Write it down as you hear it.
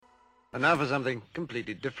And now for something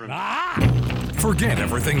completely different. Forget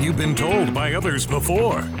everything you've been told by others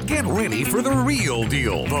before. Get ready for the real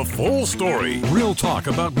deal, the full story. Real talk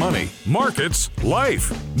about money, markets,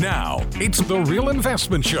 life. Now, it's The Real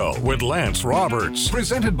Investment Show with Lance Roberts,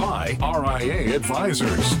 presented by RIA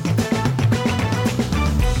Advisors.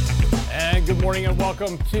 And good morning and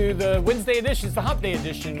welcome to the Wednesday edition. It's the Hump Day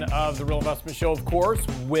edition of The Real Investment Show, of course,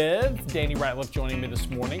 with Danny Ratliff joining me this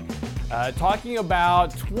morning. Talking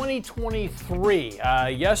about 2023.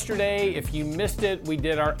 Yesterday, if you missed it, we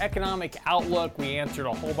did our economic outlook. We answered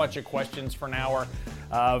a whole bunch of questions for an hour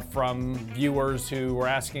from viewers who were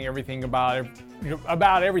asking everything about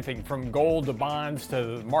everything from gold to bonds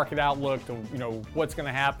to the market outlook to what's going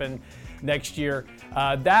to happen next year.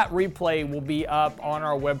 That replay will be up on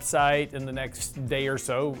our website in the next day or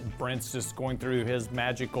so. Brent's just going through his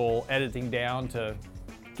magical editing down to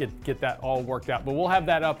get that all worked out. But we'll have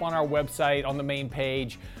that up on our website on the main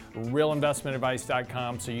page,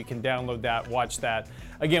 realinvestmentadvice.com, so you can download that, watch that.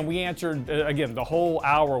 Again, we answered, the whole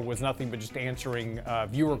hour was nothing but just answering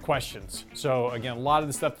viewer questions. So again, a lot of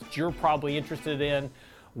the stuff that you're probably interested in,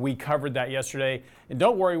 we covered that yesterday. And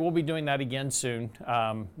don't worry, we'll be doing that again soon,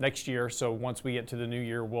 next year. So once we get to the new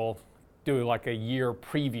year, we'll do like a year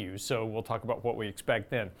preview. So we'll talk about what we expect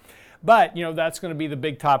then. But, that's going to be the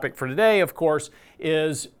big topic for today, of course,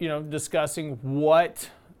 is, discussing what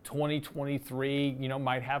 2023,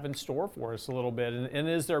 might have in store for us a little bit. And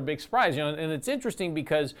is there a big surprise? And it's interesting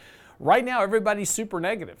because right now everybody's super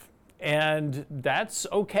negative. And that's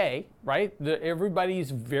okay, right? Everybody's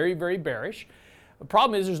very, very bearish. The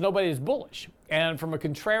problem is there's nobody who's bullish. And from a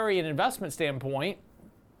contrarian investment standpoint,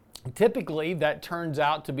 typically that turns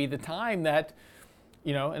out to be the time that,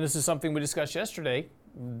 and this is something we discussed yesterday,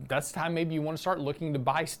 that's the time maybe you want to start looking to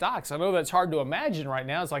buy stocks. I know that's hard to imagine right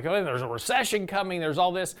now. It's like, oh, there's a recession coming, there's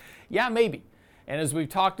all this. Yeah, maybe. And as we've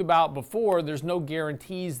talked about before, there's no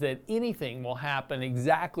guarantees that anything will happen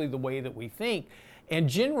exactly the way that we think. And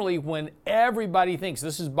generally, when everybody thinks,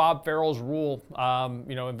 this is Bob Farrell's rule,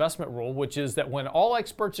 investment rule, which is that when all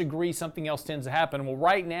experts agree, something else tends to happen. Well,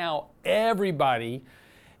 right now, everybody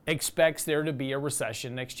expects there to be a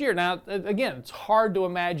recession next year. Now, again, it's hard to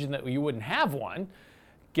imagine that you wouldn't have one,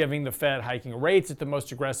 giving the Fed hiking rates at the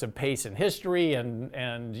most aggressive pace in history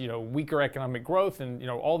and weaker economic growth and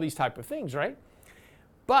all these type of things, right?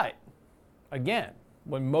 But again,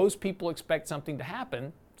 when most people expect something to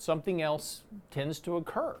happen, something else tends to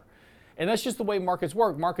occur. And that's just the way markets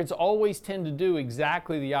work. Markets always tend to do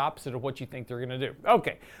exactly the opposite of what you think they're going to do.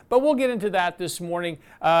 Okay, but we'll get into that this morning.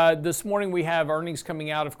 This morning we have earnings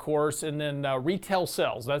coming out, of course, and then retail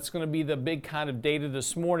sales. That's going to be the big kind of data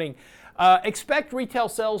this morning. Expect retail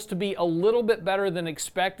sales to be a little bit better than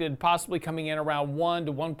expected, possibly coming in around 1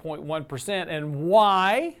 to 1.1%. And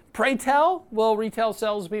why, pray tell, will retail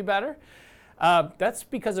sales be better? That's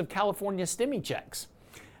because of California stimmy checks.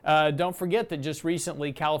 Don't forget that just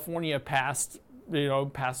recently California passed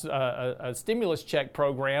a stimulus check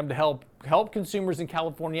program to help consumers in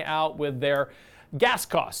California out with their gas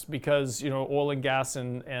costs, because oil and gas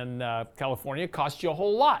in California costs you a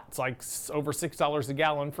whole lot. It's like over $6 a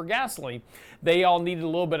gallon for gasoline. They all needed a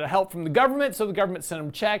little bit of help from the government, so the government sent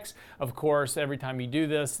them checks. Of course, every time you do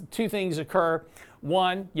this, two things occur.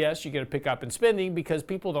 One, yes, you get a pickup in spending because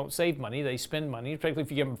people don't save money, they spend money. Particularly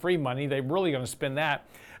if you give them free money, they're really going to spend that.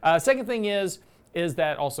 Second thing is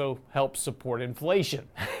that also helps support inflation.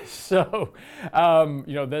 So,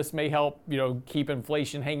 this may help, keep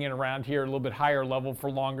inflation hanging around here a little bit higher level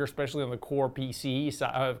for longer, especially on the core PCE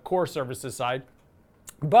side, core services side.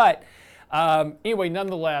 But anyway,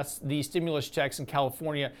 nonetheless, the stimulus checks in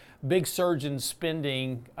California, big surge in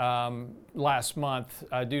spending last month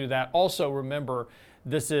due to that. Also, remember,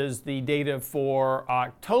 this is the data for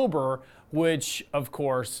October, which, of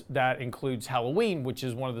course, that includes Halloween, which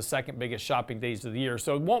is one of the second biggest shopping days of the year.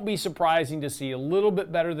 So it won't be surprising to see a little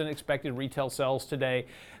bit better than expected retail sales today.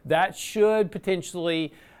 That should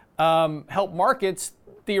potentially help markets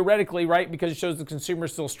theoretically, right? Because it shows the consumer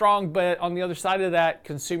is still strong. But on the other side of that,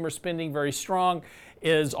 consumer spending very strong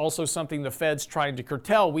is also something the Fed's trying to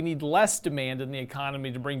curtail. We need less demand in the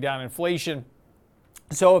economy to bring down inflation.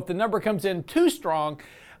 So if the number comes in too strong,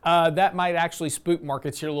 that might actually spook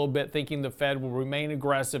markets here a little bit, thinking the Fed will remain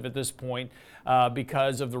aggressive at this point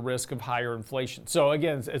because of the risk of higher inflation. So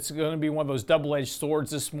again, it's going to be one of those double-edged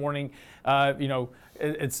swords this morning.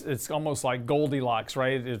 It's almost like Goldilocks,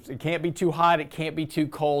 right? It can't be too hot, it can't be too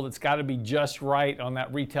cold. It's got to be just right on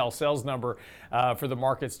that retail sales number for the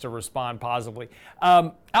markets to respond positively.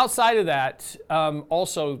 Outside of that,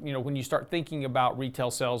 also, when you start thinking about retail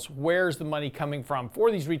sales, where's the money coming from for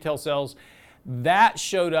these retail sales? That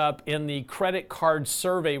showed up in the credit card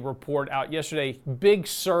survey report out yesterday. Big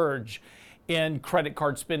surge in credit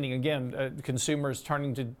card spending. Again, consumers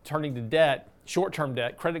turning to debt, short-term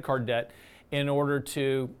debt, credit card debt, in order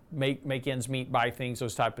to make ends meet, buy things,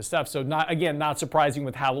 those type of stuff. So not surprising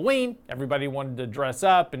with Halloween. Everybody wanted to dress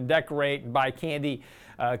up and decorate and buy candy.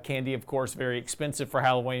 Candy, of course, very expensive for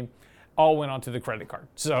Halloween. All went onto the credit card.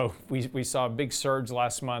 So we saw a big surge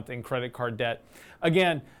last month in credit card debt.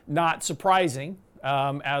 Again, not surprising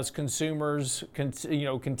as consumers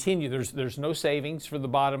continue. There's no savings for the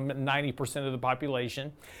bottom 90% of the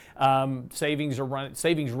population.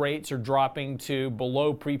 Savings rates are dropping to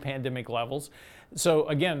below pre-pandemic levels. So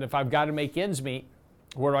again, if I've got to make ends meet,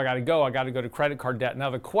 where do I got to go? I got to go to credit card debt.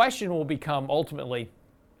 Now the question will become ultimately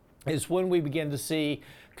is when we begin to see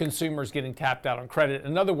consumers getting tapped out on credit.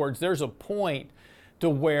 In other words, there's a point to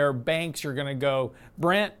where banks are going to go,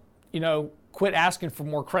 Brent, quit asking for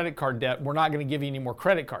more credit card debt. We're not going to give you any more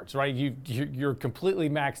credit cards, right? You're completely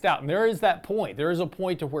maxed out. And there is that point. There is a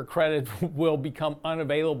point to where credit will become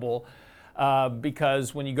unavailable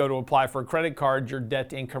because when you go to apply for a credit card, your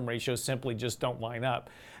debt to income ratios simply just don't line up.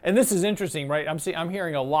 And this is interesting, right? I'm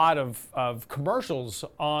hearing a lot of commercials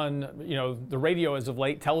on the radio as of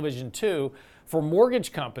late, television too, for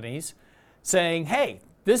mortgage companies saying, hey,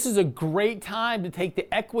 this is a great time to take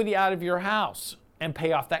the equity out of your house and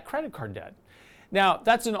pay off that credit card debt. Now,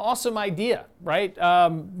 that's an awesome idea, right?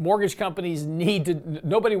 Mortgage companies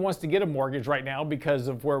nobody wants to get a mortgage right now because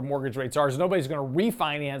of where mortgage rates are. So nobody's going to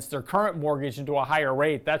refinance their current mortgage into a higher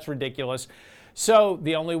rate. That's ridiculous. So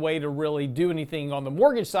the only way to really do anything on the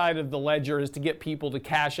mortgage side of the ledger is to get people to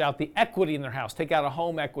cash out the equity in their house, take out a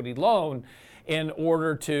home equity loan in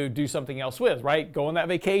order to do something else with, right? Go on that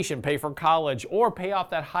vacation, pay for college, or pay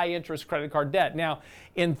off that high interest credit card debt. Now,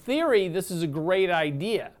 in theory, this is a great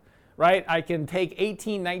idea, right? I can take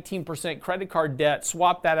 18-19% credit card debt,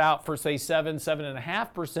 swap that out for say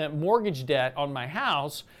 7.5% mortgage debt on my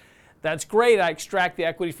house. That's great. I extract the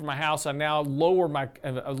equity from my house. I now lower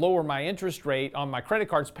my interest rate on my credit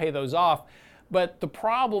cards, pay those off. But the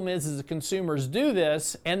problem is the consumers do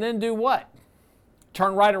this and then do what?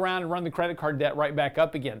 Turn right around and run the credit card debt right back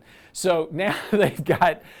up again. So now they've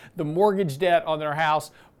got the mortgage debt on their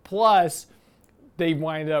house, plus they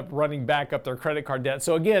wind up running back up their credit card debt.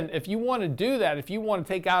 So again, if you want to do that, if you want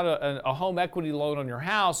to take out a home equity loan on your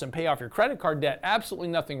house and pay off your credit card debt, absolutely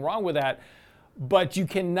nothing wrong with that. But you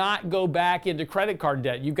cannot go back into credit card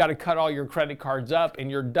debt. You've got to cut all your credit cards up and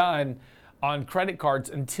you're done on credit cards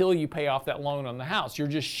until you pay off that loan on the house. You're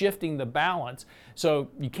just shifting the balance. So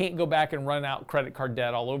you can't go back and run out credit card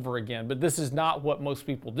debt all over again. But this is not what most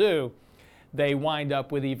people do. They wind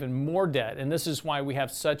up with even more debt. And this is why we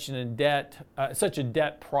have such a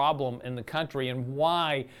debt problem in the country, and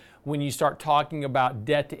why when you start talking about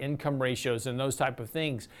debt to income ratios and those type of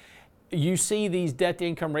things, you see these debt to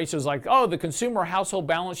income ratios like, oh, the consumer household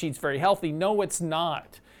balance sheet's very healthy. No, it's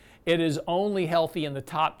not. It is only healthy in the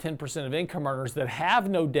top 10% of income earners that have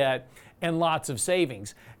no debt and lots of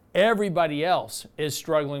savings. Everybody else is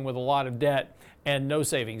struggling with a lot of debt and no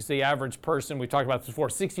savings. The average person, we talked about this before,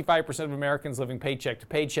 65% of Americans living paycheck to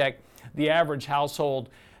paycheck. The average household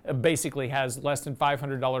basically has less than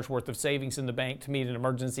 $500 worth of savings in the bank to meet an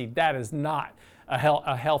emergency. That is not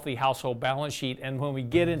a healthy household balance sheet. And when we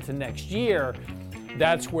get into next year,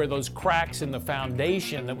 that's where those cracks in the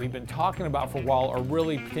foundation that we've been talking about for a while are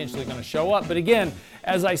really potentially going to show up. But again,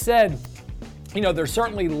 as I said, there's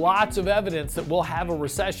certainly lots of evidence that we'll have a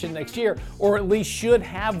recession next year, or at least should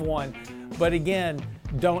have one. But again,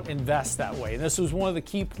 don't invest that way. And this was one of the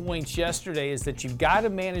key points yesterday, is that you've got to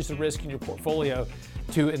manage the risk in your portfolio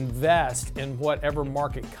to invest in whatever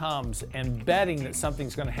market comes, and betting that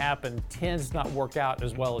something's going to happen tends to not work out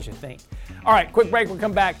as well as you think. All right, quick break. We'll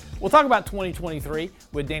come back. We'll talk about 2023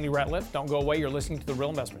 with Danny Ratliff. Don't go away. You're listening to The Real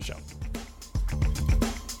Investment Show.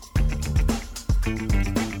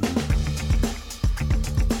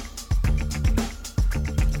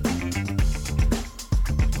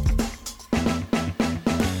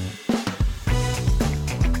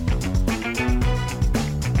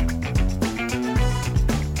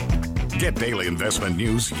 Get daily investment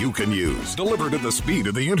news you can use, delivered at the speed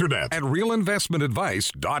of the internet at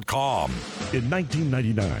realinvestmentadvice.com. In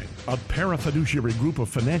 1999, a parafiduciary group of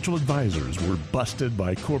financial advisors were busted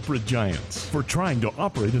by corporate giants for trying to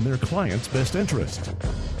operate in their clients' best interest.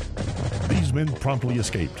 These men promptly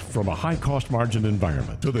escaped from a high-cost margin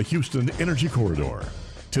environment to the Houston Energy Corridor.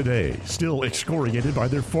 Today, still excoriated by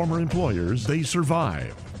their former employers, they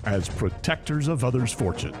survive as protectors of others'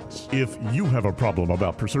 fortunes. If you have a problem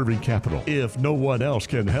about preserving capital, if no one else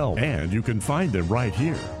can help, and you can find them right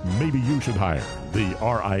here, maybe you should hire the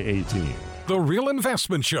RIA team. The Real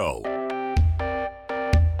Investment Show.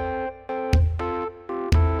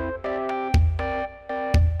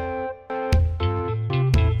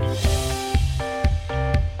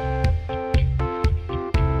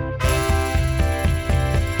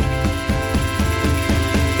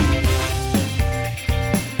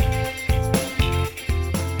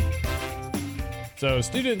 So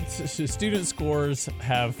student scores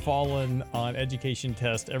have fallen on education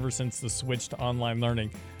tests ever since the switch to online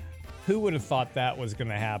learning. Who would have thought that was going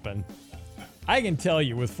to happen? I can tell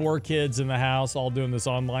you, with 4 kids in the house all doing this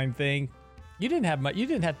online thing, you didn't have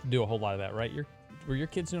to do a whole lot of that, right? Were your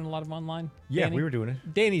kids doing a lot of online? Yeah, Danny? we were doing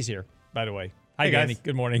it. Danny's here, by the way. Hi, Hey, Danny. guys.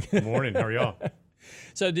 Good morning. Good morning. How are y'all?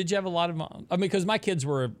 So did you have a lot of, because my kids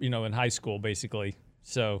were, in high school, basically.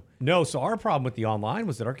 So No, so our problem with the online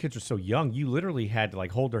was that our kids are so young, you literally had to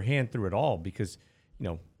hold their hand through it all because,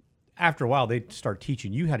 after a while they'd start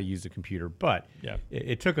teaching you how to use the computer, but Yeah.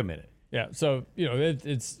 it took a minute. yeah, so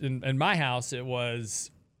it's in my house. It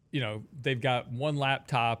was, they've got one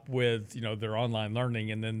laptop with their online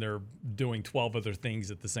learning, and then they're doing 12 other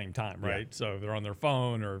things at the same time, right? Yeah. So they're on their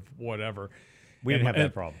phone or whatever. We didn't have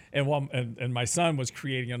that problem. And my son was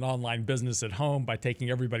creating an online business at home by taking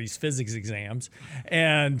everybody's physics exams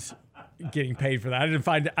and getting paid for that.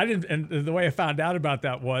 And the way I found out about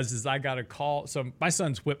that is I got a call. So my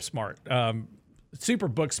son's whip smart, super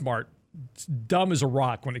book smart, dumb as a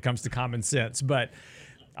rock when it comes to common sense. But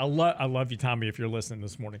I love you, Tommy, if you're listening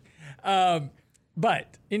this morning.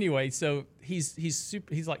 But anyway, so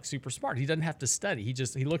he's like super smart. He doesn't have to study.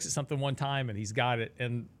 He looks at something one time and he's got it.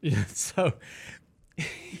 And so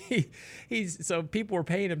so people were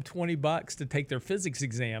paying him $20 to take their physics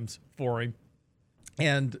exams for him.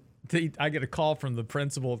 And I get a call from the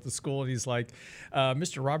principal at the school, and he's like,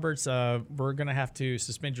 Mr. Roberts, we're going to have to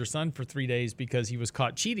suspend your son for 3 days because he was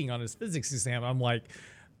caught cheating on his physics exam. I'm like,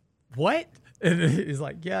 what? And he's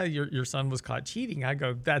like, yeah, your son was caught cheating. I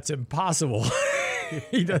go, that's impossible.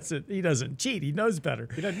 He doesn't cheat. He knows better.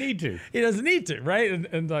 He doesn't need to. He doesn't need to, right?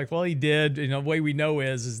 And like, well, he did. The way we know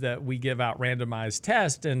is that we give out randomized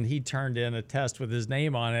tests, and he turned in a test with his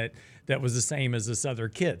name on it that was the same as this other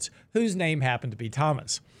kid's, whose name happened to be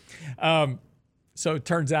Thomas. So it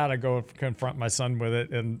turns out I go and confront my son with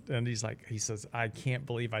it, and he says, I can't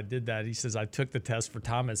believe I did that. He says, I took the test for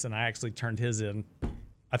Thomas, and I actually turned his in.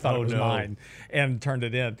 I thought it was mine, and turned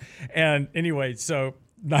it in. And anyway, so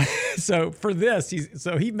for this,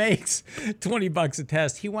 he makes $20 a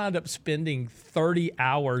test. He wound up spending 30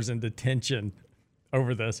 hours in detention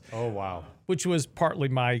over this. Oh, wow. Which was partly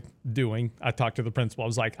my doing. I talked to the principal. I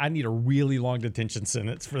was like, I need a really long detention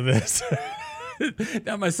sentence for this.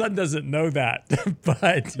 Now, my son doesn't know that,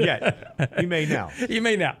 but Yeah, he may now. He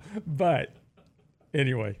may now. But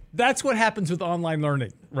anyway, that's what happens with online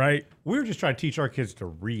learning, right? We were just trying to teach our kids to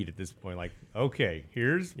read at this point. Okay,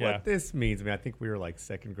 here's Yeah. what this means. I mean, I think we were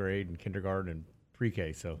second grade and kindergarten and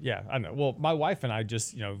pre-K. So Yeah, I know. Well, my wife and I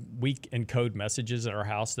just, we encode messages at our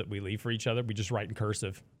house that we leave for each other. We just write in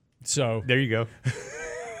cursive. So there you go.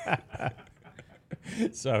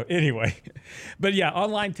 So anyway, but yeah,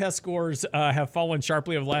 online test scores have fallen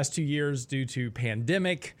sharply over the last 2 years due to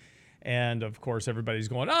pandemic. And of course, everybody's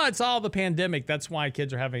going, oh, it's all the pandemic. That's why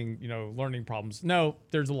kids are having, learning problems. No,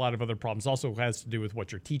 there's a lot of other problems. Also has to do with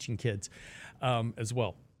what you're teaching kids as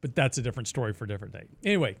well. But that's a different story for a different day.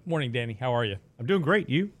 Anyway, morning, Danny. How are you? I'm doing great.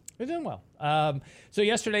 You? We're doing well. So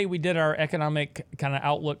yesterday we did our economic kind of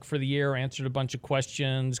outlook for the year, answered a bunch of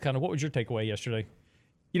questions. Kind of what was your takeaway yesterday?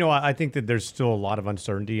 I think that there's still a lot of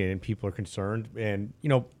uncertainty and people are concerned. And,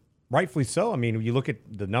 rightfully so. I mean, you look at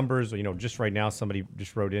the numbers, just right now, somebody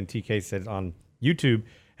just wrote in, TK said on YouTube,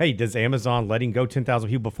 hey, does Amazon letting go 10,000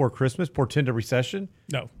 people before Christmas portend a recession?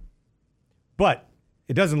 No. But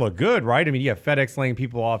it doesn't look good, right? I mean, you have FedEx laying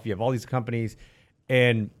people off. You have all these companies.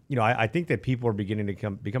 And, I think that people are beginning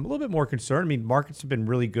to become a little bit more concerned. I mean, markets have been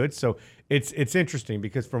really good. So it's interesting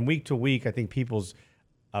because from week to week, I think people's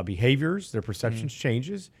behaviors, their perceptions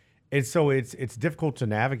changes. And so it's difficult to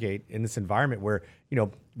navigate in this environment where,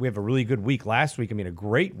 we have a really good week last week. I mean, a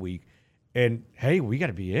great week. And hey, we got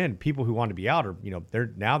to be in. People who want to be out are,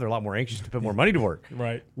 they're a lot more anxious to put more money to work.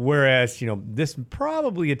 Right. Whereas, this is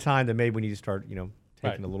probably a time that maybe we need to start,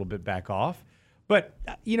 taking a little bit back off. But,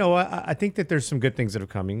 I think that there's some good things that are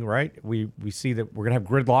coming, right? We see that we're going to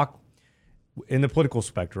have gridlock in the political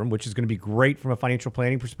spectrum, which is going to be great from a financial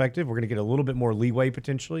planning perspective. We're going to get a little bit more leeway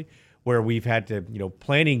potentially where we've had to,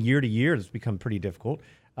 planning year to year has become pretty difficult.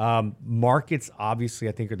 Markets, obviously,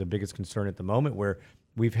 I think are the biggest concern at the moment where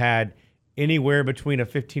we've had anywhere between a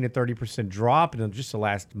 15 to 30% drop in just the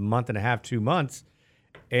last month and a half, 2 months.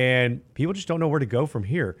 And people just don't know where to go from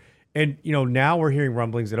here. And, now we're hearing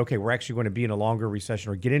rumblings that, okay, we're actually going to be in a longer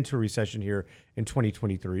recession or get into a recession here in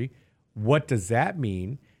 2023. What does that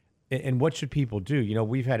mean? And what should people do?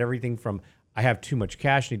 We've had everything from I have too much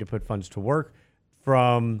cash, need to put funds to work,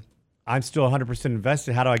 from I'm still 100%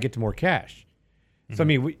 invested, how do I get to more cash? Mm-hmm. So, I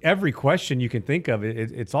mean, every question you can think of,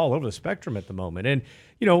 it's all over the spectrum at the moment. And,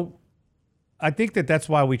 I think that's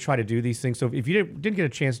why we try to do these things. So if you didn't get a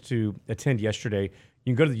chance to attend yesterday,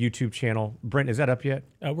 you can go to the YouTube channel. Brent, is that up yet?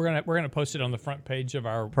 We're gonna post it on the front page of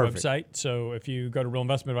our website. So if you go to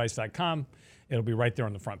realinvestmentadvice.com, it'll be right there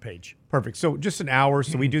on the front page. Perfect. So just an hour.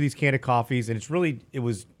 So we do these candid coffees, and it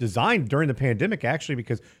was designed during the pandemic actually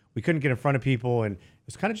because we couldn't get in front of people, and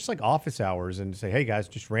it's kind of just like office hours and say, hey guys,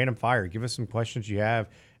 just random fire. Give us some questions you have.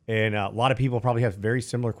 And a lot of people probably have very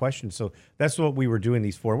similar questions. So that's what we were doing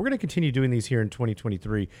these for. We're going to continue doing these here in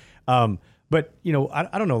 2023. But,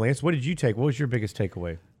 I don't know, Lance, what did you take? What was your biggest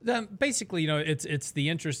takeaway? Basically, it's the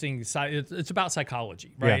interesting side. It's about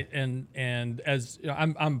psychology, right? Yeah. And as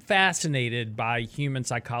I'm fascinated by human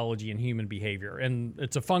psychology and human behavior, and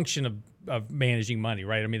it's a function of managing money,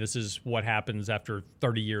 right? I mean, this is what happens after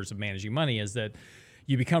 30 years of managing money, is that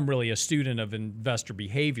you become really a student of investor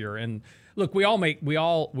behavior. And look, I'll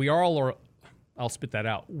spit that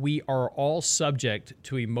out. We are all subject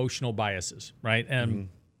to emotional biases, right? And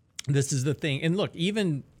this is the thing. And look,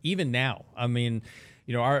 even now, I mean,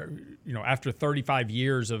 after 35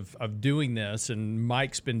 years of doing this, and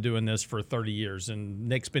Mike's been doing this for 30 years, and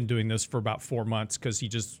Nick's been doing this for about 4 months because he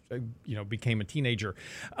just, became a teenager.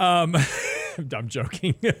 I'm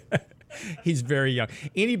joking. He's very young.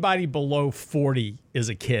 Anybody below 40 is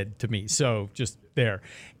a kid to me. So just there.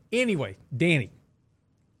 Anyway, Danny,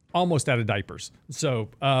 almost out of diapers. So,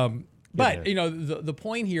 but the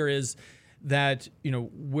point here is that,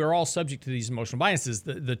 we're all subject to these emotional biases.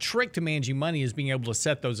 The trick to managing money is being able to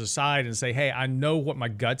set those aside and say, hey, I know what my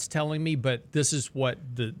gut's telling me, but this is what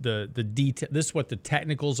the detail, this is what the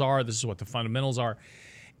technicals are. This is what the fundamentals are.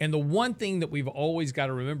 And the one thing that we've always got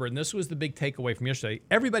to remember, and this was the big takeaway from yesterday,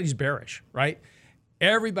 everybody's bearish, right?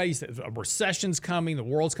 Everybody says a recession's coming, the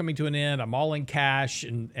world's coming to an end, I'm all in cash,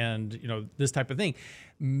 and this type of thing.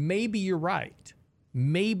 Maybe you're right.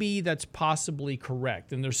 Maybe that's possibly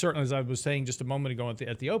correct. And there's certainly, as I was saying just a moment ago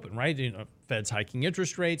at the open, right? Fed's hiking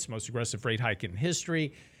interest rates, most aggressive rate hike in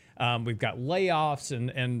history. We've got layoffs,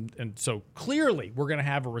 and so clearly we're going to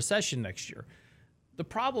have a recession next year. The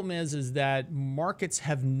problem is that markets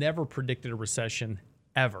have never predicted a recession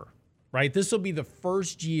ever, right? This will be the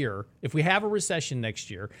first year, if we have a recession next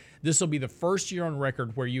year, this will be the first year on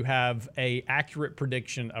record where you have an accurate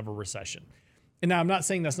prediction of a recession. And now I'm not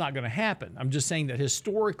saying that's not going to happen. I'm just saying that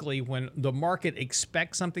historically, when the market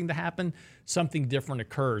expects something to happen, something different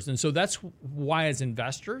occurs. And so that's why as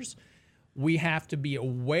investors, we have to be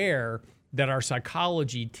aware that our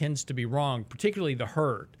psychology tends to be wrong, particularly the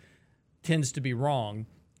herd tends to be wrong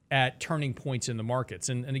at turning points in the markets.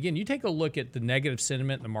 And again, you take a look at the negative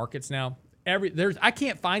sentiment in the markets now. I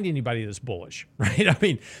can't find anybody that's bullish, right? I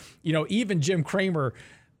mean, even Jim Cramer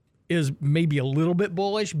is maybe a little bit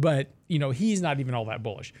bullish, but he's not even all that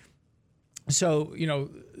bullish. So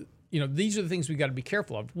these are the things we got to be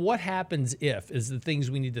careful of. What happens is the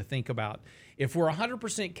things we need to think about. If we're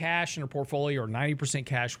 100% cash in a portfolio or 90%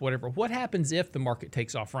 cash, whatever, what happens if the market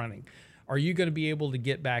takes off running? Are you going to be able to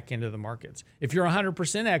get back into the markets? If you're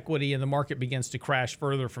 100% equity and the market begins to crash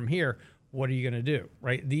further from here, what are you going to do,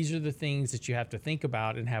 right? These are the things that you have to think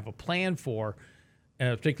about and have a plan for,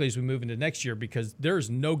 particularly as we move into next year, because there's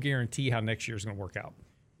no guarantee how next year is going to work out.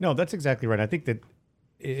 No, that's exactly right. I think that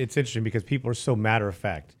it's interesting because people are so matter of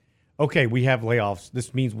fact. Okay, we have layoffs.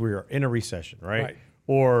 This means we're in a recession, right?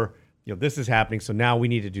 Or this is happening, so now we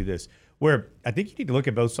need to do this. Where I think you need to look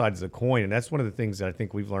at both sides of the coin, and that's one of the things that I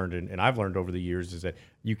think we've learned, and I've learned over the years, is that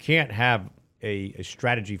you can't have a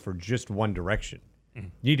strategy for just one direction. Mm-hmm.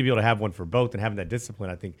 You need to be able to have one for both, and having that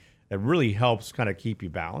discipline, I think, that really helps kind of keep you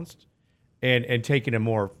balanced and taking a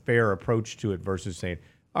more fair approach to it versus saying,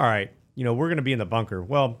 all right, we're going to be in the bunker.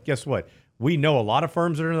 Well, guess what? We know a lot of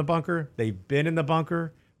firms that are in the bunker. They've been in the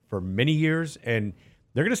bunker for many years, and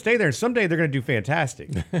they're going to stay there, and someday they're going to do fantastic.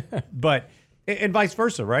 And vice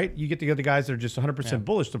versa, right? You get the other guys that are just 100%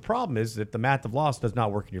 bullish. The problem is that the math of loss does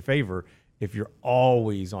not work in your favor if you're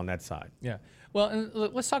always on that side. Yeah. Well, and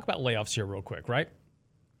let's talk about layoffs here real quick, right?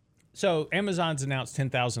 So Amazon's announced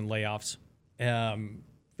 10,000 layoffs.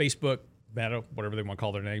 Facebook, Meta, whatever they want to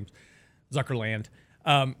call their names, Zuckerland,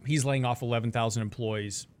 he's laying off 11,000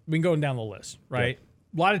 employees. We've been going down the list, right? Yep.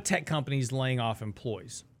 A lot of tech companies laying off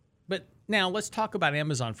employees. But now let's talk about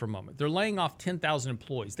Amazon for a moment. They're laying off 10,000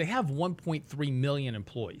 employees. They have 1.3 million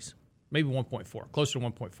employees, maybe 1.4, closer to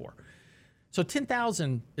 1.4. So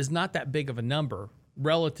 10,000 is not that big of a number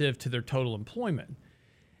relative to their total employment.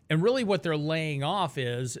 And really what they're laying off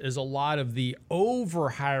is a lot of the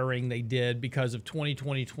over-hiring they did because of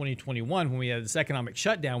 2020, 2021, when we had this economic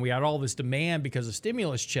shutdown. We had all this demand because of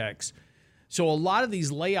stimulus checks. So a lot of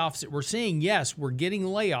these layoffs that we're seeing, yes, we're getting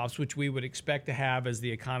layoffs, which we would expect to have as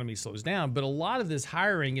the economy slows down. But a lot of this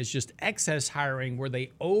hiring is just excess hiring where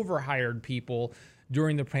they overhired people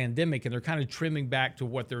during the pandemic, and they're kind of trimming back to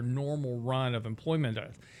what their normal run of employment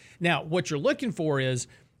is. Now, what you're looking for is,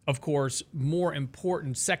 of course, more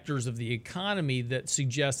important sectors of the economy that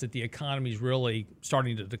suggest that the economy is really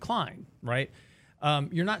starting to decline, right?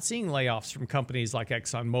 You're not seeing layoffs from companies like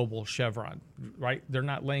ExxonMobil, Chevron, right? They're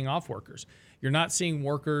not laying off workers. You're not seeing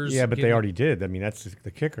workers. Yeah, but they already did. I mean, that's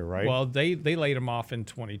the kicker, right? Well, they laid them off in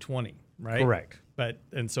 2020, right? Correct.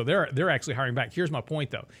 And so they're actually hiring back. Here's my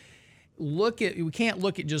point, though. We can't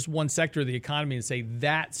look at just one sector of the economy and say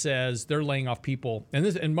that says they're laying off people.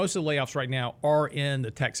 And most of the layoffs right now are in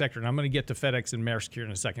the tech sector. And I'm going to get to FedEx and Maersk here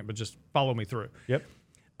in a second, but just follow me through. Yep.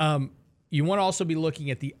 You want to also be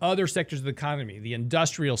looking at the other sectors of the economy, the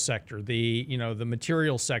industrial sector, the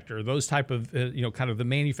material sector, those type of, kind of the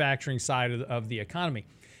manufacturing side of the economy.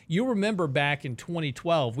 You remember back in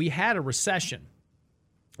 2012, we had a recession.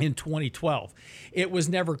 In 2012, it was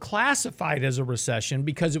never classified as a recession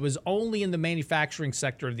because it was only in the manufacturing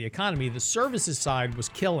sector of the economy. The services side was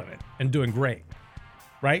killing it and doing great,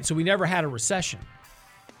 right? So we never had a recession.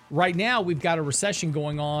 Right now, we've got a recession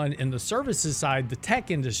going on in the services side, the tech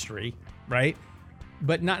industry, right?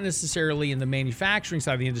 But not necessarily in the manufacturing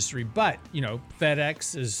side of the industry. But,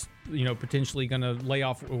 FedEx is, potentially going to lay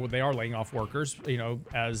off, or they are laying off workers,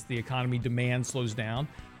 as the economy demand slows down.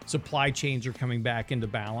 Supply chains are coming back into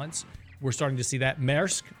balance. We're starting to see that.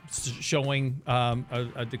 Maersk showing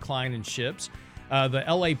a decline in ships. The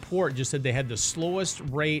LA port just said they had the slowest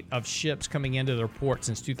rate of ships coming into their port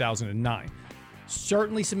since 2009.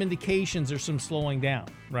 Certainly some indications there's some slowing down,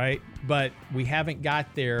 right? But we haven't got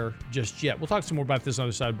there just yet. We'll talk some more about this on the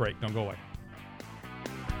other side of break. Don't go away.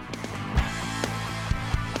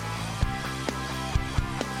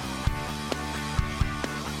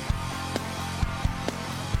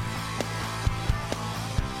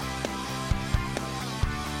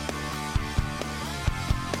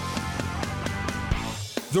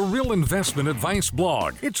 The Real Investment Advice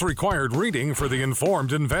blog. It's required reading for the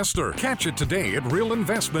informed investor. Catch it today at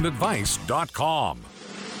realinvestmentadvice.com.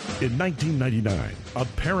 In 1999, a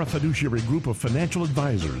parafiduciary group of financial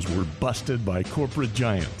advisors were busted by corporate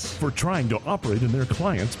giants for trying to operate in their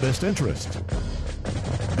clients' best interest.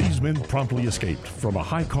 These men promptly escaped from a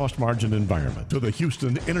high-cost margin environment to the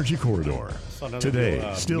Houston Energy Corridor. Today,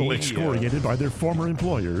 still excoriated by their former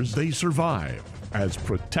employers, they survive as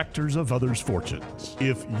protectors of others' fortunes.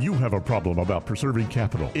 If you have a problem about preserving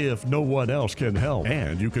capital, if no one else can help,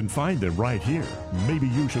 and you can find them right here, maybe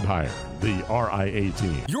you should hire the RIA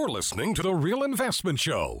team. You're listening to The Real Investment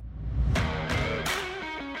Show.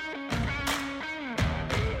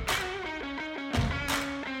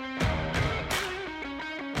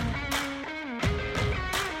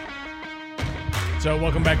 So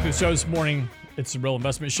welcome back to the show this morning. It's the Real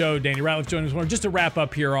Investment Show. Danny Ratliff joining us. Just to wrap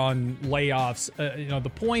up here on layoffs, the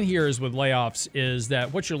point here is with layoffs is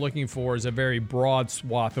that what you're looking for is a very broad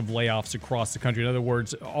swath of layoffs across the country. In other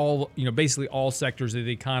words, basically all sectors of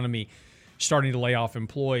the economy starting to lay off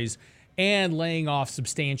employees and laying off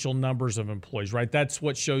substantial numbers of employees, right? That's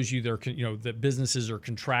what shows you that businesses are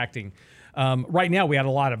contracting. Right now, we had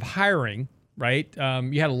a lot of hiring, right?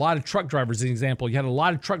 You had a lot of truck drivers, as an example. You had a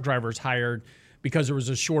lot of truck drivers hired because there was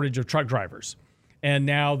a shortage of truck drivers. And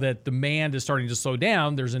now that demand is starting to slow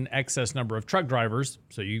down, there's an excess number of truck drivers,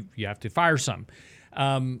 so you have to fire some.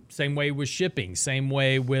 Same way with shipping, same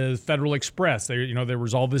way with Federal Express. There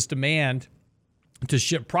was all this demand to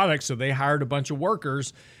ship products, so they hired a bunch of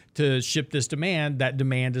workers to ship this demand. That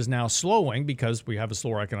demand is now slowing because we have a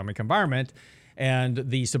slower economic environment, and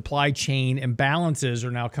the supply chain imbalances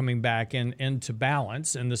are now coming back into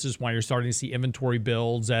balance. And this is why you're starting to see inventory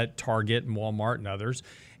builds at Target and Walmart and others.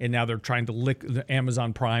 And now they're trying to lick the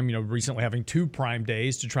Amazon Prime, recently having 2 Prime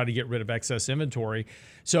days to try to get rid of excess inventory.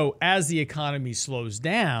 So as the economy slows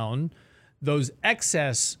down, those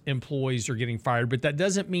excess employees are getting fired, but that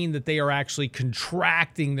doesn't mean that they are actually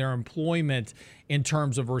contracting their employment in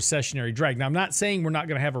terms of a recessionary drag. Now, I'm not saying we're not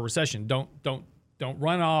going to have a recession. Don't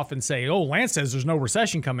run off and say, oh, Lance says there's no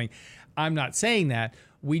recession coming. I'm not saying that.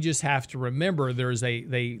 We just have to remember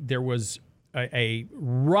there was a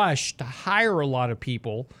rush to hire a lot of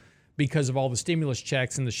people because of all the stimulus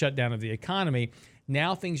checks and the shutdown of the economy.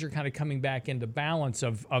 Now things are kind of coming back into balance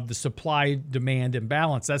of the supply-demand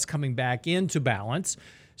imbalance. That's coming back into balance.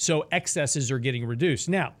 So excesses are getting reduced.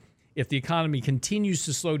 Now, if the economy continues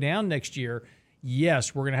to slow down next year,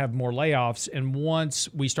 yes, we're going to have more layoffs. And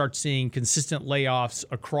once we start seeing consistent layoffs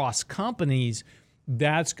across companies,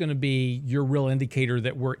 that's going to be your real indicator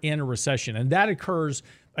that we're in a recession. And that occurs,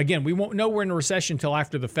 again, we won't know we're in a recession until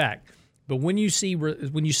after the fact. But when you see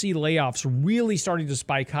layoffs really starting to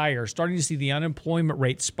spike higher, starting to see the unemployment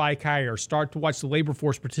rate spike higher, start to watch the labor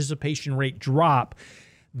force participation rate drop,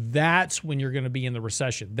 that's when you're going to be in the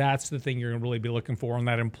recession. That's the thing you're going to really be looking for on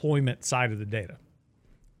that employment side of the data.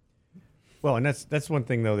 Well, and that's one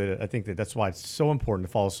thing, though, that I think that's why it's so important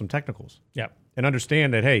to follow some technicals. Yeah. And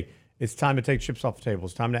understand that, hey, it's time to take chips off the table.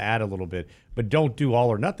 It's time to add a little bit. But don't do all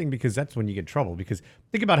or nothing, because that's when you get in trouble. Because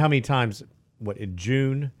think about how many times, in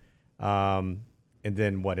June, and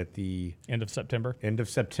then at the end of September,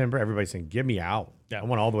 everybody's saying, get me out. Yeah. I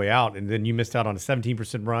want all the way out. And then you missed out on a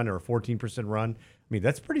 17% run or a 14% run. I mean,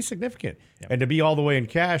 that's pretty significant. Yeah. And to be all the way in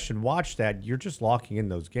cash and watch that, you're just locking in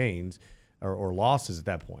those gains or losses at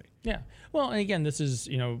that point. Yeah. Well, and again, this is,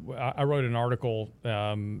 I wrote an article,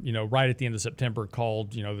 right at the end of September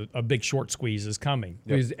called, a big short squeeze is coming.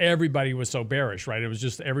 Yep. Because everybody was so bearish, right? It was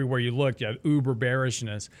just everywhere you looked, you had uber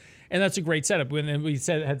bearishness. And that's a great setup. And we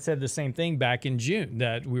had said the same thing back in June,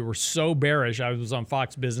 that we were so bearish. I was on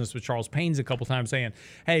Fox Business with Charles Paynes a couple times saying,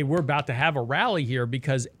 hey, we're about to have a rally here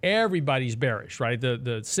because everybody's bearish, right?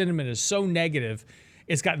 The sentiment is so negative,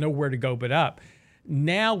 it's got nowhere to go but up.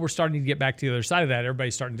 Now we're starting to get back to the other side of that.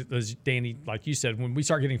 Everybody's starting to, as Danny, like you said, when we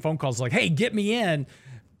start getting phone calls like, hey, get me in,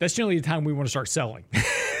 that's generally the time we want to start selling.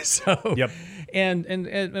 So, yep. And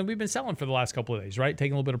we've been selling for the last couple of days, right?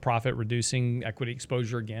 Taking a little bit of profit, reducing equity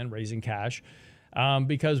exposure again, raising cash,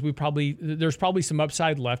 because there's probably some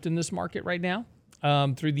upside left in this market right now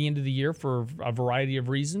through the end of the year for a variety of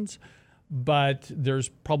reasons, but there's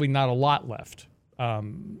probably not a lot left.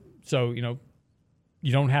 So,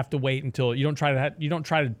 you don't have to wait until you don't try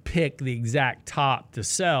to pick the exact top to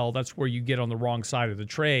sell. That's where you get on the wrong side of the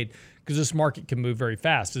trade, because this market can move very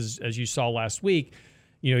fast. As you saw last week,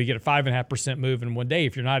 you get a 5.5% move in one day.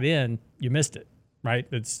 If you're not in, you missed it, right?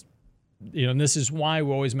 It's, and this is why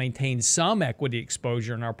we always maintain some equity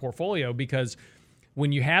exposure in our portfolio, because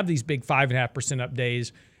when you have these big 5.5% up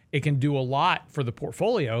days, it can do a lot for the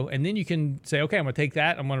portfolio. And then you can say, okay, I'm going to take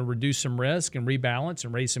that. I'm going to reduce some risk and rebalance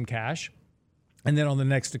and raise some cash. And then on the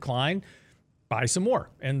next decline, buy some more.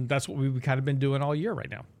 And that's what we've kind of been doing all year right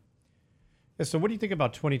now. Yeah, so what do you think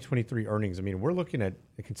about 2023 earnings? I mean, we're looking at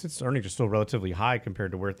the consensus earnings are still relatively high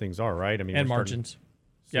compared to where things are, right? I mean, and margins.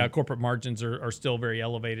 Yeah, corporate margins are still very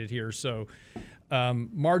elevated here. So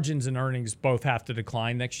margins and earnings both have to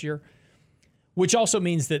decline next year, which also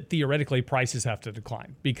means that theoretically prices have to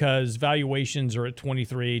decline because valuations are at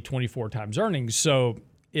 23, 24 times earnings. So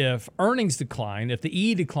if earnings decline, if the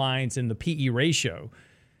E declines in the PE ratio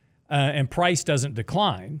and price doesn't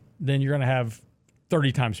decline, then you're going to have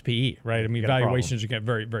 30 times PE, right? I mean, valuations are getting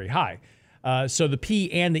very, very high. So the P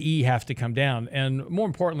and the E have to come down. And more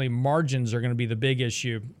importantly, margins are going to be the big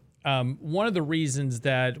issue. One of the reasons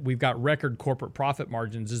that we've got record corporate profit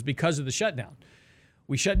margins is because of the shutdown.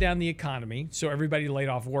 We shut down the economy, so everybody laid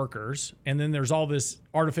off workers. And then there's all this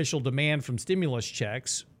artificial demand from stimulus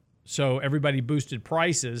checks. So everybody boosted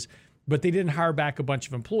prices, but they didn't hire back a bunch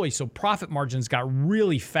of employees. So profit margins got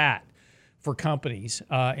really fat for companies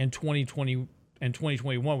in 2020 and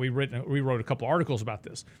 2021. We wrote a couple articles about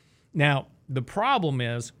this. Now, the problem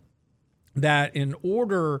is that in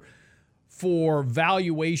order for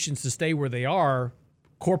valuations to stay where they are,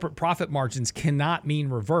 corporate profit margins cannot mean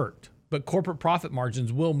revert. But corporate profit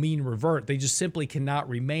margins will mean revert. They just simply cannot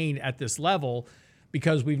remain at this level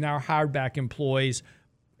because we've now hired back employees.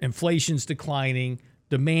 Inflation's declining,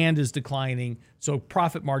 demand is declining, so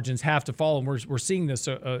profit margins have to fall. And we're seeing this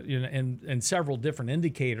in several different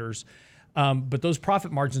indicators. But those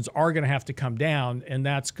profit margins are going to have to come down, and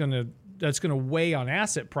that's going to weigh on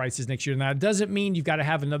asset prices next year. Now, it doesn't mean you've got to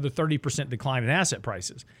have another 30% decline in asset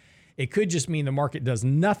prices. It could just mean the market does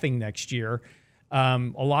nothing next year. A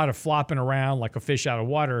lot of flopping around like a fish out of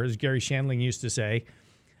water, as Gary Shandling used to say.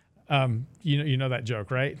 You know that joke,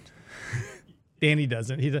 right? Danny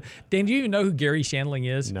doesn't. Dan, do you even know who Gary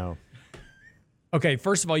Shandling is? No. Okay,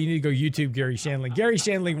 first of all, you need to go YouTube Gary Shandling. Gary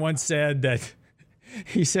Shandling once said that,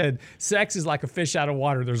 he said, sex is like a fish out of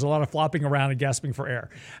water. There's a lot of flopping around and gasping for air.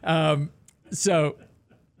 So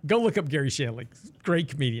go look up Gary Shandling. Great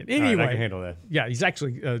comedian. Anyway, all right, I can handle that. Yeah, he's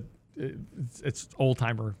actually, it's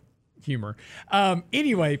old-timer humor.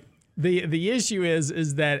 Anyway, the issue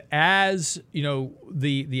is that as,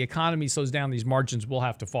 the economy slows down, these margins will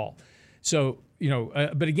have to fall. So,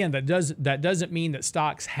 but again, that doesn't mean that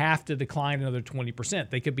stocks have to decline another 20%.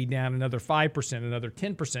 They could be down another 5%, another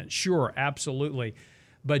 10%. Sure, absolutely.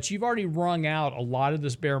 But you've already wrung out a lot of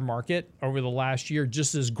this bear market over the last year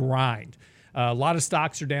just as grind. A lot of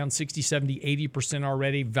stocks are down 60, 70, 80%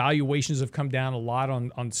 already. Valuations have come down a lot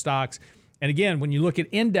on stocks. And again, when you look at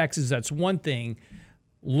indexes, that's one thing.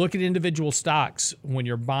 Look at individual stocks when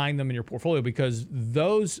you're buying them in your portfolio, because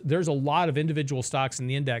there's a lot of individual stocks in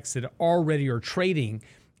the index that already are trading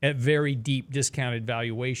at very deep discounted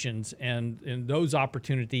valuations, and those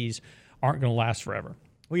opportunities aren't going to last forever.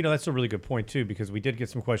 Well, that's a really good point too, because we did get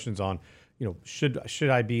some questions on, should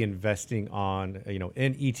I be investing on,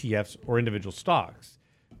 in ETFs or individual stocks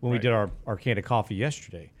when we did our Candid Coffee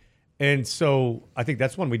yesterday. And so I think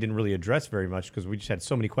that's one we didn't really address very much because we just had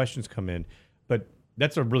so many questions come in. But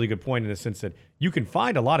that's a really good point in the sense that you can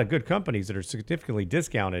find a lot of good companies that are significantly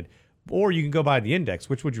discounted, or you can go buy the index.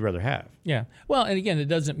 Which would you rather have? Yeah. Well, and again, it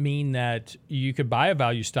doesn't mean that you could buy a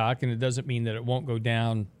value stock, and it doesn't mean that it won't go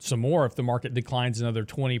down some more if the market declines another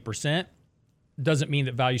 20%. Doesn't mean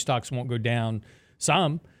that value stocks won't go down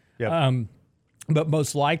some. Yep. But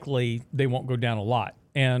most likely they won't go down a lot.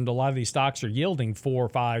 And a lot of these stocks are yielding 4,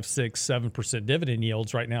 5, 6, 7% dividend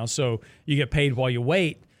yields right now. So you get paid while you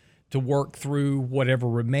wait to work through whatever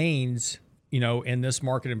remains, in this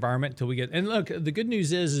market environment until we get. And look, the good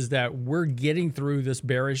news is that we're getting through this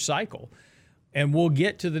bearish cycle, and we'll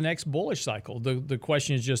get to the next bullish cycle. The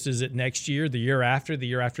question is just, is it next year, the year after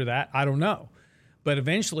that? I don't know. But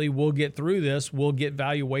eventually we'll get through this. We'll get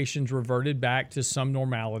valuations reverted back to some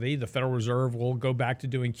normality. The Federal Reserve will go back to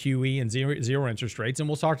doing QE and zero interest rates, and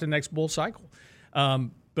we'll start the next bull cycle.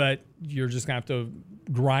 But you're just going to have to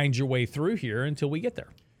grind your way through here until we get there.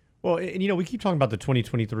 Well, and we keep talking about the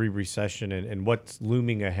 2023 recession and what's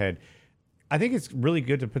looming ahead. I think it's really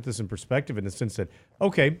good to put this in perspective in the sense that,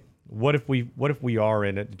 okay, what if we are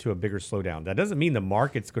into a bigger slowdown? That doesn't mean the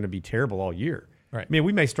market's going to be terrible all year. Right. I mean,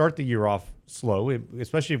 we may start the year off slow,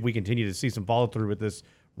 especially if we continue to see some follow through with this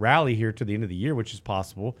rally here to the end of the year, which is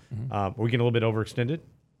possible. Mm-hmm. We're getting a little bit overextended.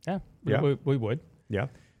 Yeah, we would. Yeah.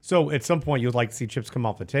 So at some point, you'd like to see chips come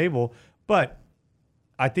off the table, but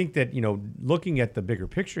I think that, looking at the bigger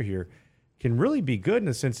picture here can really be good in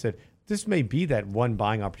the sense that this may be that one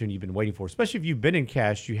buying opportunity you've been waiting for, especially if you've been in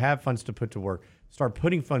cash, you have funds to put to work, start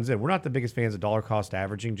putting funds in. We're not the biggest fans of dollar cost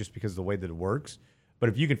averaging just because of the way that it works. But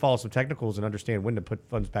if you can follow some technicals and understand when to put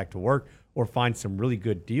funds back to work or find some really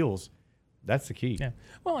good deals, that's the key. Yeah.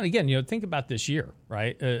 Well, and again, think about this year,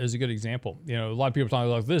 right, as a good example. A lot of people talk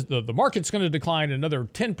about this. The market's going to decline another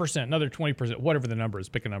 10%, another 20%, whatever the number is.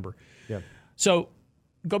 Pick a number. Yeah. So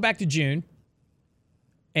go back to June,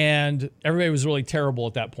 and everybody was really terrible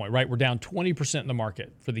at that point, right? We're down 20% in the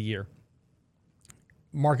market for the year.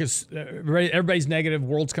 Markets, everybody's negative,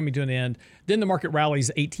 world's coming to an end. Then the market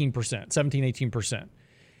rallies 18%, 17, 18%.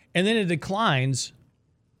 And then it declines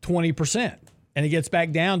 20%. And it gets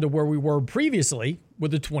back down to where we were previously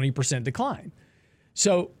with a 20% decline.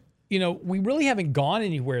 So, we really haven't gone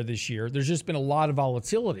anywhere this year. There's just been a lot of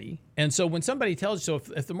volatility. And so when somebody tells you,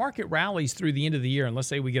 if the market rallies through the end of the year, and let's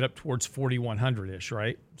say we get up towards 4,100-ish,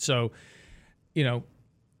 right? So, then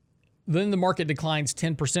the market declines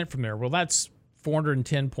 10% from there. Well, that's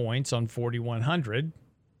 410 points on 4,100,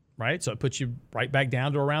 right? So it puts you right back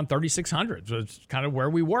down to around 3,600. So it's kind of where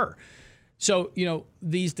we were. So,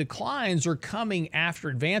 these declines are coming after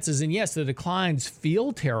advances. And yes, the declines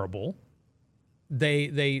feel terrible.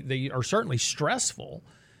 They are certainly stressful.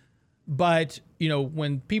 But,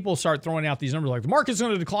 when people start throwing out these numbers like the market's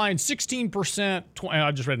going to decline 16%.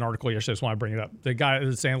 I just read an article yesterday, that's why I bring it up. The guy,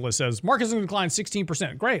 this analyst says, market's going to decline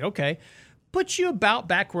 16%. Great, okay. Puts you about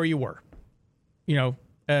back where you were,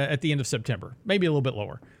 at the end of September, maybe a little bit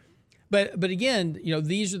lower. But again,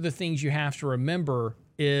 these are the things you have to remember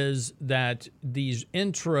is that these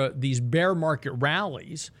bear market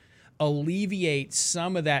rallies alleviate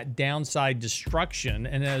some of that downside destruction.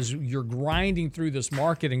 And as you're grinding through this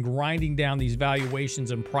market and grinding down these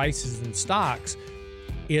valuations and prices and stocks,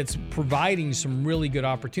 it's providing some really good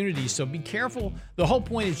opportunities. So be careful. The whole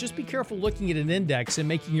point is just be careful looking at an index and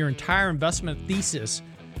making your entire investment thesis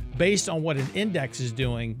based on what an index is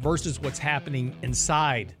doing versus what's happening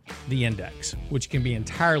inside the index, which can be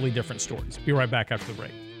entirely different stories. Be right back after the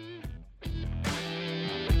break.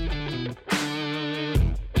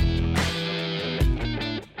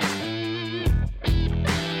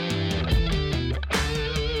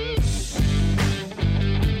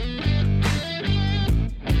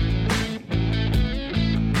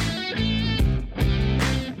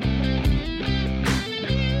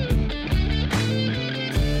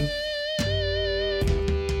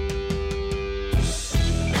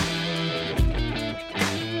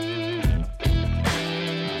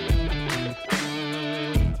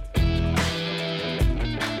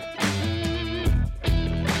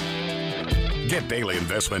 Daily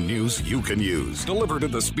investment news you can use, delivered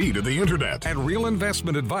at the speed of the internet at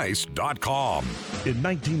realinvestmentadvice.com. In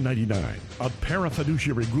 1999, a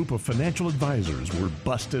parafiduciary group of financial advisors were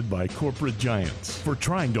busted by corporate giants for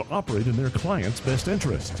trying to operate in their clients' best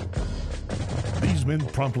interest. These men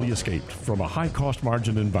promptly escaped from a high-cost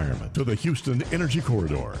margin environment to the Houston Energy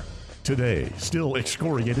Corridor. Today, still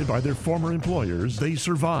excoriated by their former employers, they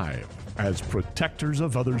survive as protectors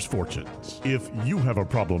of others' fortunes. If you have a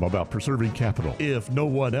problem about preserving capital, if no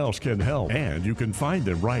one else can help, and you can find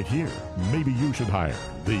them right here, maybe you should hire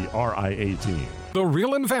the RIA team. The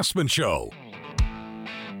Real Investment Show.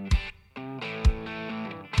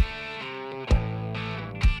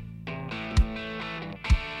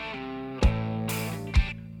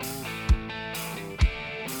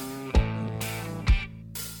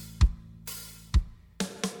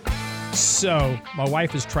 So my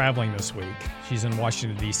wife is traveling this week. She's in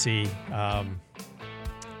Washington, D.C.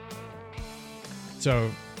 So,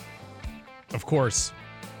 of course,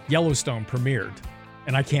 Yellowstone premiered,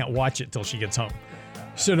 and I can't watch it till she gets home.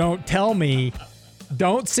 So don't send me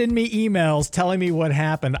emails telling me what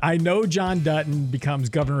happened. I know John Dutton becomes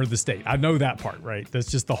governor of the state. I know that part, right? That's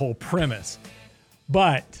just the whole premise.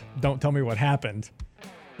 But don't tell me what happened.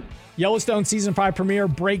 Yellowstone Season 5 premiere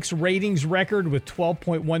breaks ratings record with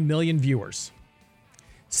 12.1 million viewers.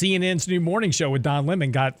 CNN's new morning show with Don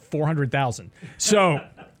Lemon got 400,000. So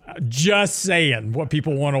just saying what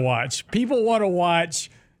people want to watch. People want to watch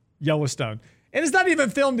Yellowstone. And it's not even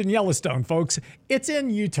filmed in Yellowstone, folks. It's in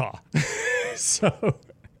Utah. So,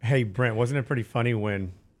 Hey, Brent, wasn't it pretty funny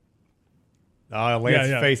when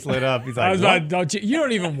Lance's face lit up? He's like, what? You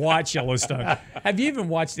don't even watch Yellowstone. Have you even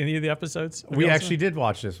watched any of the episodes? We actually did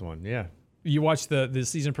watch this one, yeah. You watched the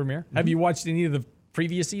season premiere? Mm-hmm. Have you watched any of the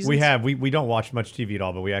previous seasons? We have. We don't watch much TV at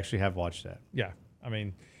all, but we actually have watched that. Yeah. I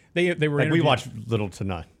mean, they were like we watched little to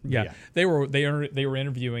none. Yeah. They were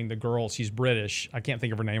interviewing the girl. She's British. I can't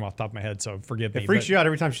think of her name off the top of my head, so forgive me. It freaks you out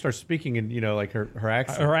every time she starts speaking and, like her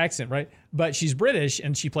accent. Her accent, right? But she's British,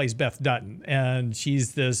 and she plays Beth Dutton. And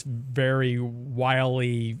she's this very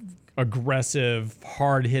wily, aggressive,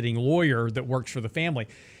 hard-hitting lawyer that works for the family.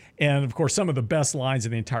 And, of course, some of the best lines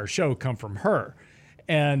in the entire show come from her.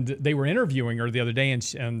 And they were interviewing her the other day, and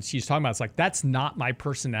she's talking about, it's like, that's not my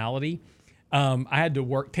personality. I had to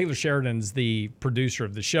work. Taylor Sheridan's the producer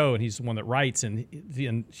of the show, and he's the one that writes. And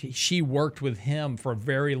she worked with him for a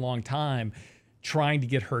very long time, trying to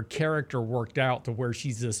get her character worked out to where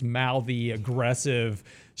she's this mouthy, aggressive,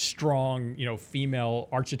 strong, female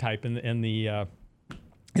archetype in the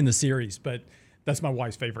series. But that's my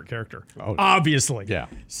wife's favorite character, obviously. Yeah.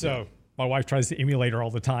 So my wife tries to emulate her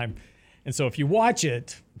all the time, and so if you watch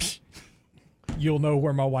it, you'll know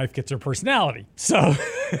where my wife gets her personality. So.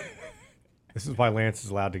 This is why Lance is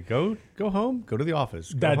allowed to go home, go to the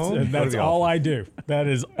office. That's all I do. That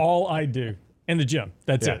is all I do. In the gym.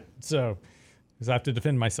 That's it. So, because I have to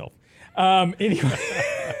defend myself. Anyway.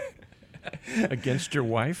 Against your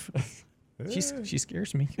wife? She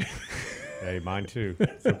scares me. Hey, mine too.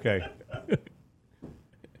 It's okay.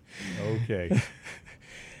 Okay.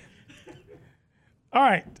 All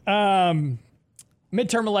right.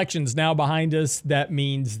 Midterm elections now behind us. That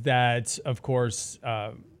means that, of course,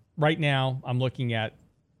 right now, I'm looking at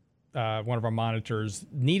one of our monitors.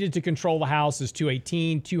 Needed to control the House is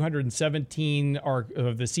 218. 217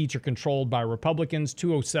 of the seats are controlled by Republicans,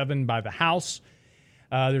 207 by the House.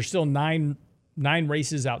 There's still nine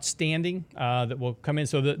races outstanding that will come in.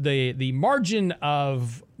 So the margin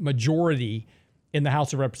of majority in the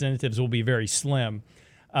House of Representatives will be very slim.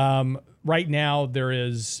 Right now, there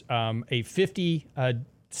is a 50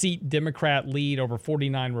 seat Democrat lead over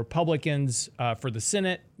 49 Republicans for the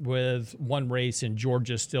Senate, with one race in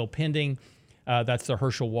Georgia still pending. That's the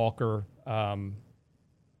Herschel Walker,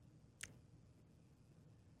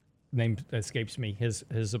 name escapes me,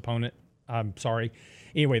 his opponent. I'm sorry.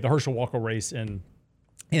 Anyway, the Herschel Walker race in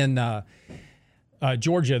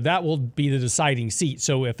Georgia, that will be the deciding seat.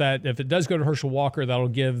 So if it does go to Herschel Walker, that'll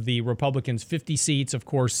give the Republicans 50 seats. Of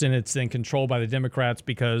course, Senate's then controlled by the Democrats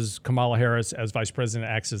because Kamala Harris, as vice president,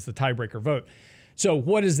 acts as the tiebreaker vote. So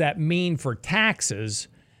what does that mean for taxes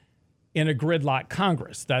in a gridlock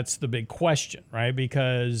Congress? That's the big question, right?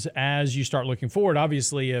 Because as you start looking forward,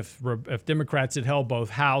 obviously, if Democrats had held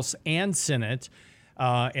both House and Senate,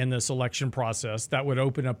 in this election process. That would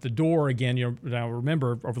open up the door again. Now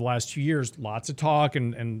remember, over the last 2 years, lots of talk,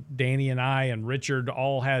 and Danny and I and Richard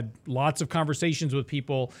all had lots of conversations with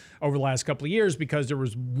people over the last couple of years because there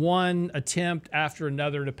was one attempt after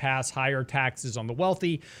another to pass higher taxes on the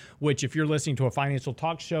wealthy, which if you're listening to a financial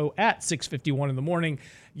talk show at 6:51 in the morning,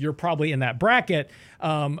 you're probably in that bracket.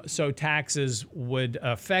 So taxes would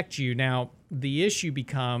affect you. Now, the issue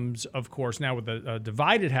becomes, of course, now with a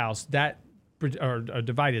divided House, or a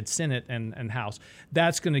divided Senate and House,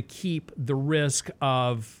 that's going to keep the risk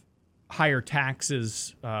of higher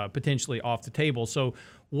taxes potentially off the table. So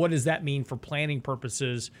what does that mean for planning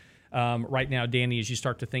purposes right now, Danny, as you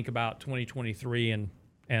start to think about 2023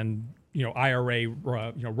 and IRA,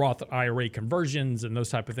 Roth IRA conversions and those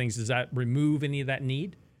type of things? Does that remove any of that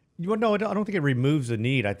need? Well, no, I don't think it removes the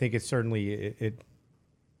need. I think it certainly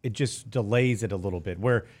it just delays it a little bit.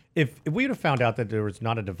 Where if we would have found out that there was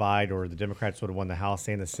not a divide or the Democrats would have won the House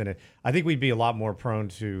and the Senate, I think we'd be a lot more prone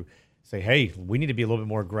to say, hey, we need to be a little bit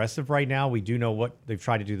more aggressive right now. We do know what they've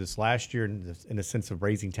tried to do this last year in the sense of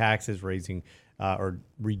raising taxes, or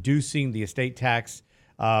reducing the estate tax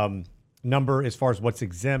number as far as what's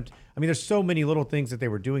exempt. I mean, there's so many little things that they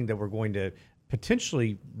were doing that were going to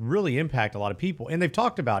potentially really impact a lot of people. And they've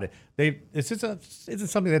talked about it. This isn't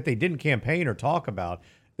something that they didn't campaign or talk about.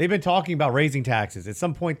 They've been talking about raising taxes. At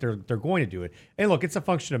some point, they're going to do it. And look, it's a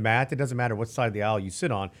function of math. It doesn't matter what side of the aisle you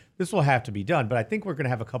sit on. This will have to be done. But I think we're going to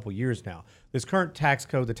have a couple years now. This current tax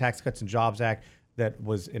code, the Tax Cuts and Jobs Act that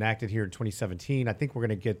was enacted here in 2017, I think we're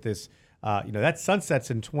going to get this, that sunsets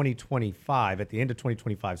in 2025, at the end of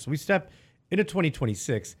 2025. So we step into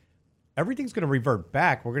 2026. Everything's going to revert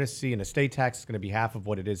back. We're going to see an estate tax is going to be half of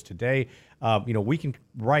what it is today. We can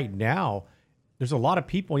right now, there's a lot of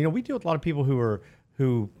people, we deal with a lot of people who are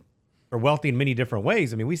wealthy in many different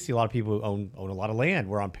ways. I mean, we see a lot of people who own a lot of land,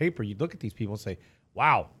 where on paper you'd look at these people and say,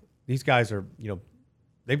 wow, these guys are,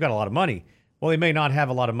 they've got a lot of money. Well, they may not have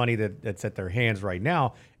a lot of money that's at their hands right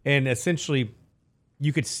now. And essentially,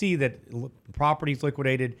 you could see that properties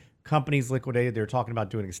liquidated, companies liquidated. They're talking about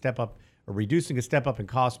doing a step up or reducing a step up in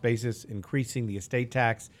cost basis, increasing the estate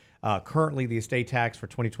tax. Currently, the estate tax for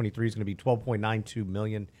 2023 is going to be $12.92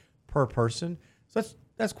 million per person. So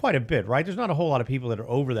that's quite a bit, right? There's not a whole lot of people that are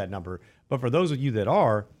over that number. But for those of you that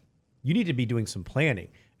are, you need to be doing some planning.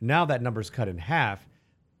 Now that number's cut in half.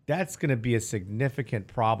 That's going to be a significant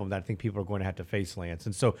problem that I think people are going to have to face, Lance.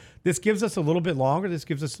 And so this gives us a little bit longer. This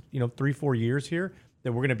gives us, 3-4 years here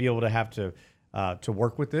that we're going to be able to have to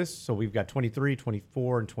work with this. So we've got 23,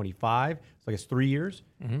 24, and 25. So I guess 3 years.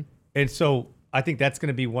 Mm-hmm. And so I think that's going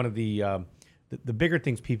to be one of the bigger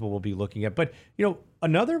things people will be looking at. But,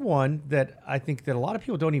 another one that I think that a lot of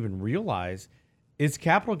people don't even realize is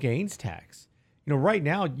capital gains tax. Right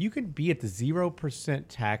now you can be at the 0%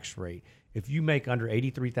 tax rate if you make under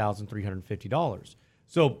 $83,350.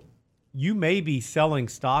 So you may be selling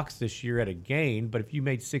stocks this year at a gain, but if you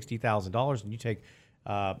made $60,000 and you take,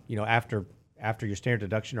 after your standard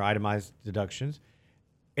deduction or itemized deductions,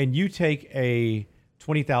 and you take a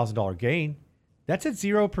 $20,000 gain, that's at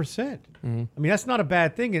 0%. Mm-hmm. I mean, that's not a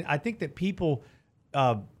bad thing. And I think that people,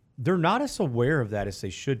 they're not as aware of that as they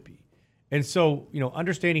should be. And so,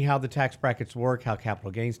 understanding how the tax brackets work, how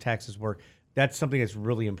capital gains taxes work, that's something that's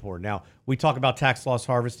really important. Now, we talk about tax loss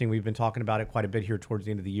harvesting. We've been talking about it quite a bit here towards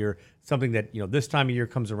the end of the year. Something that, this time of year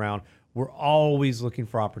comes around, we're always looking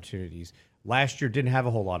for opportunities. Last year didn't have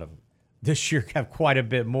a whole lot of them. This year have quite a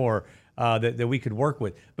bit more that we could work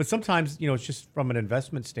with. But sometimes, it's just from an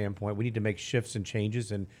investment standpoint, we need to make shifts and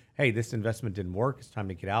changes. And, hey, this investment didn't work. It's time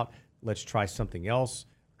to get out. Let's try something else,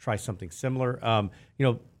 try something similar.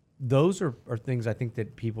 Those are things I think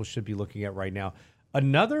that people should be looking at right now.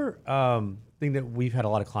 Another thing that we've had a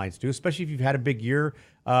lot of clients do, especially if you've had a big year,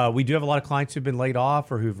 we do have a lot of clients who've been laid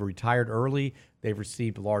off or who've retired early. They've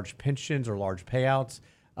received large pensions or large payouts.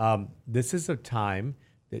 This is a time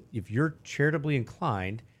that if you're charitably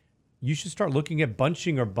inclined, you should start looking at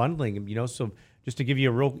bunching or bundling. So just to give you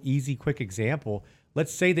a real easy, quick example,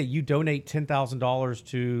 let's say that you donate $10,000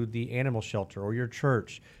 to the animal shelter or your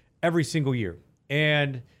church every single year.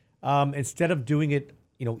 And instead of doing it,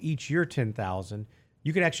 each year $10,000,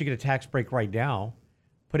 you could actually get a tax break right now,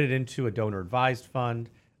 put it into a donor advised fund,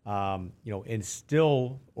 and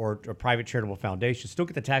still, or a private charitable foundation, still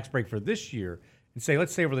get the tax break for this year. And say,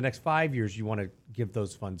 let's say over the next 5 years, you want to give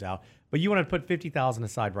those funds out, but you want to put $50,000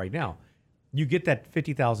 aside right now. You get that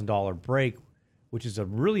 $50,000 break, which is a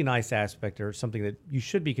really nice aspect, or something that you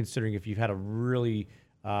should be considering if you've had a really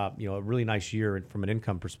nice year from an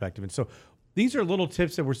income perspective. And so these are little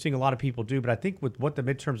tips that we're seeing a lot of people do. But I think with what the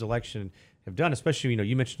midterms election have done, especially,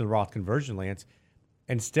 you mentioned the Roth conversion, Lance,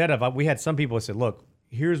 instead of, we had some people that said, look,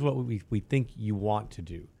 here's what we think you want to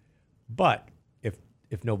do. But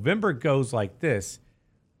if November goes like this,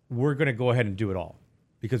 we're going to go ahead and do it all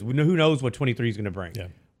because we know who knows what 23 is going to bring. Yeah.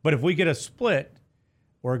 But if we get a split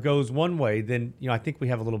or it goes one way, then, I think we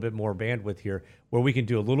have a little bit more bandwidth here where we can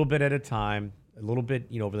do a little bit at a time, a little bit,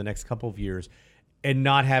 over the next couple of years and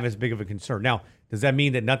not have as big of a concern. Now, does that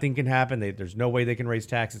mean that nothing can happen? There's no way they can raise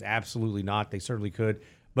taxes? Absolutely not. They certainly could.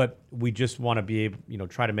 But we just want to be able,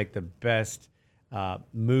 try to make the best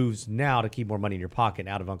moves now to keep more money in your pocket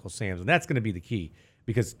out of Uncle Sam's. And that's going to be the key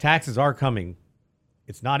because taxes are coming.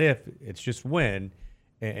 It's not if, it's just when.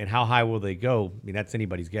 And how high will they go? I mean, that's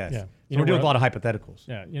anybody's guess. Yeah. So we're doing a lot of hypotheticals.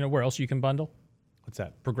 Yeah. You know where else you can bundle? What's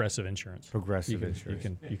that? Progressive insurance. Progressive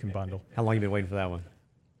insurance. You can bundle. How long have you been waiting for that one?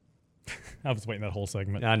 I was waiting that whole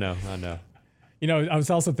segment. I know. I was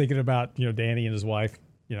also thinking about, Danny and his wife.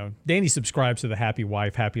 Danny subscribes to the happy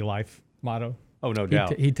wife, happy life motto. Oh, no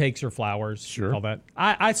doubt. He takes her flowers, Sure. all that.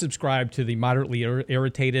 I subscribe to the moderately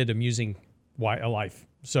irritated, amusing life.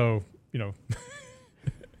 So,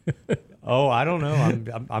 Oh, I don't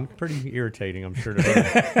know. I'm pretty irritating, I'm sure.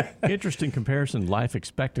 To Interesting comparison, life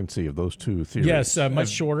expectancy of those two theories. yes, much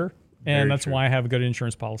shorter. And that's true. why I have a good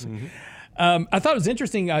insurance policy. I thought it was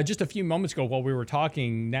interesting. Just a few moments ago while we were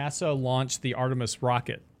talking, NASA launched the Artemis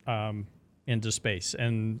rocket into space.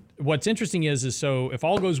 And what's interesting is so if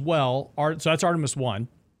all goes well, so that's Artemis 1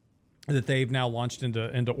 that they've now launched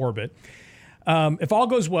into orbit. If all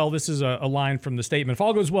goes well, this is a line from the statement. If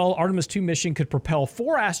all goes well, Artemis 2 mission could propel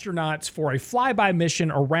 4 astronauts for a flyby mission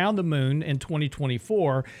around the moon in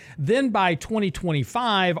 2024. Then by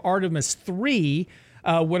 2025, Artemis 3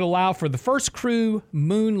 would allow for the first crew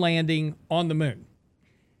moon landing on the moon.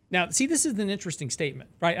 Now, see, this is an interesting statement,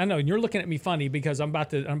 right? I know, and you're looking at me funny because I'm about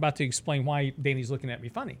to explain why Danny's looking at me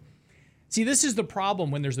funny. See, this is the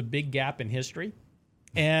problem when there's a big gap in history,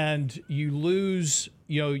 and you lose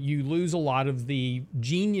a lot of the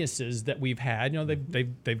geniuses that we've had.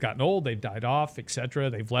 They've gotten old, they've died off, etc.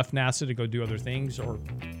 They've left NASA to go do other things, or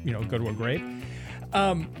go to a grave.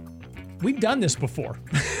 We've done this before.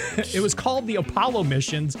 It was called the Apollo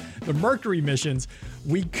missions, the Mercury missions.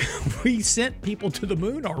 We sent people to the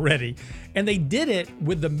moon already, and they did it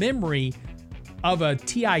with the memory of a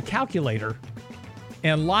TI calculator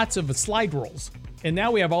and lots of slide rules. And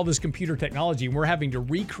now we have all this computer technology, and we're having to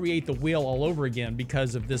recreate the wheel all over again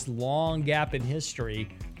because of this long gap in history.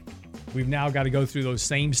 We've now got to go through those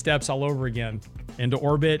same steps all over again. Into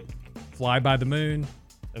orbit, fly by the moon,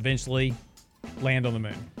 eventually land on the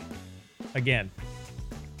moon. Again.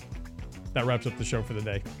 That wraps up the show for the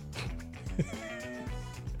day.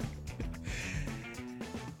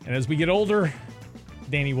 And as we get older,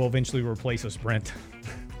 Danny will eventually replace us, Brent.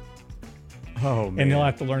 Oh, man. And he'll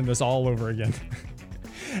have to learn this all over again.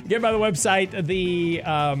 Get by the website. The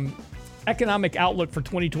economic outlook for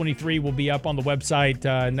 2023 will be up on the website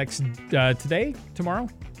tomorrow?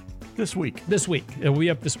 This week. It will be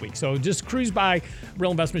up this week. So just cruise by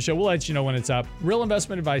Real Investment Show. We'll let you know when it's up.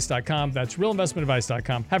 RealInvestmentAdvice.com. That's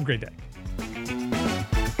RealInvestmentAdvice.com. Have a great day.